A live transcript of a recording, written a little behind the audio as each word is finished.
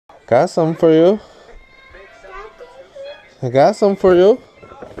Got some for you. I got some for you.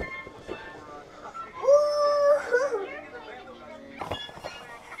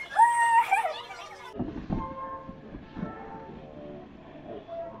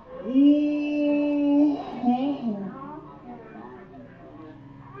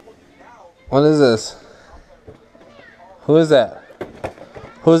 What is this? Who is that?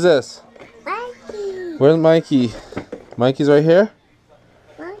 Who is this? Mikey. Where's Mikey? Mikey's right here?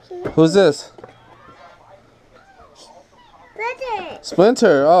 Mikey. Who's this? Splinter.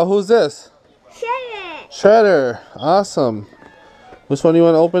 Splinter. Oh, who's this? Shredder. Shredder. Awesome. Which one do you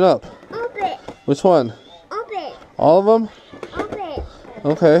want to open up? Open. Which one? Open. All of them? Open.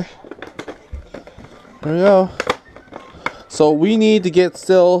 Okay. There we go. So we need to get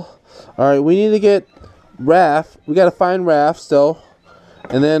still. Alright, we need to get Raph. We gotta find Raph still.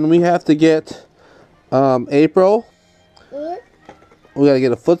 And then we have to get April. We gotta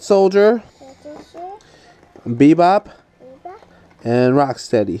get a Foot Soldier. Bebop. And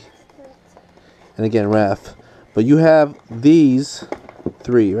Rocksteady. And again, Raph. But you have these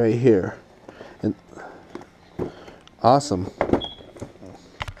 3 right here. And awesome.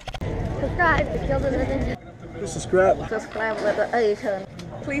 Subscribe to Kill the Ninja. Subscribe. Subscribe with the A turn.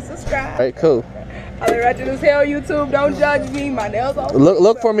 Please subscribe. Alright, cool. I look ratchet as hell, YouTube. Don't judge me. My nails off.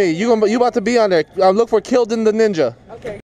 Look for me. You about to be on there. Look for Killed in the Ninja. Okay.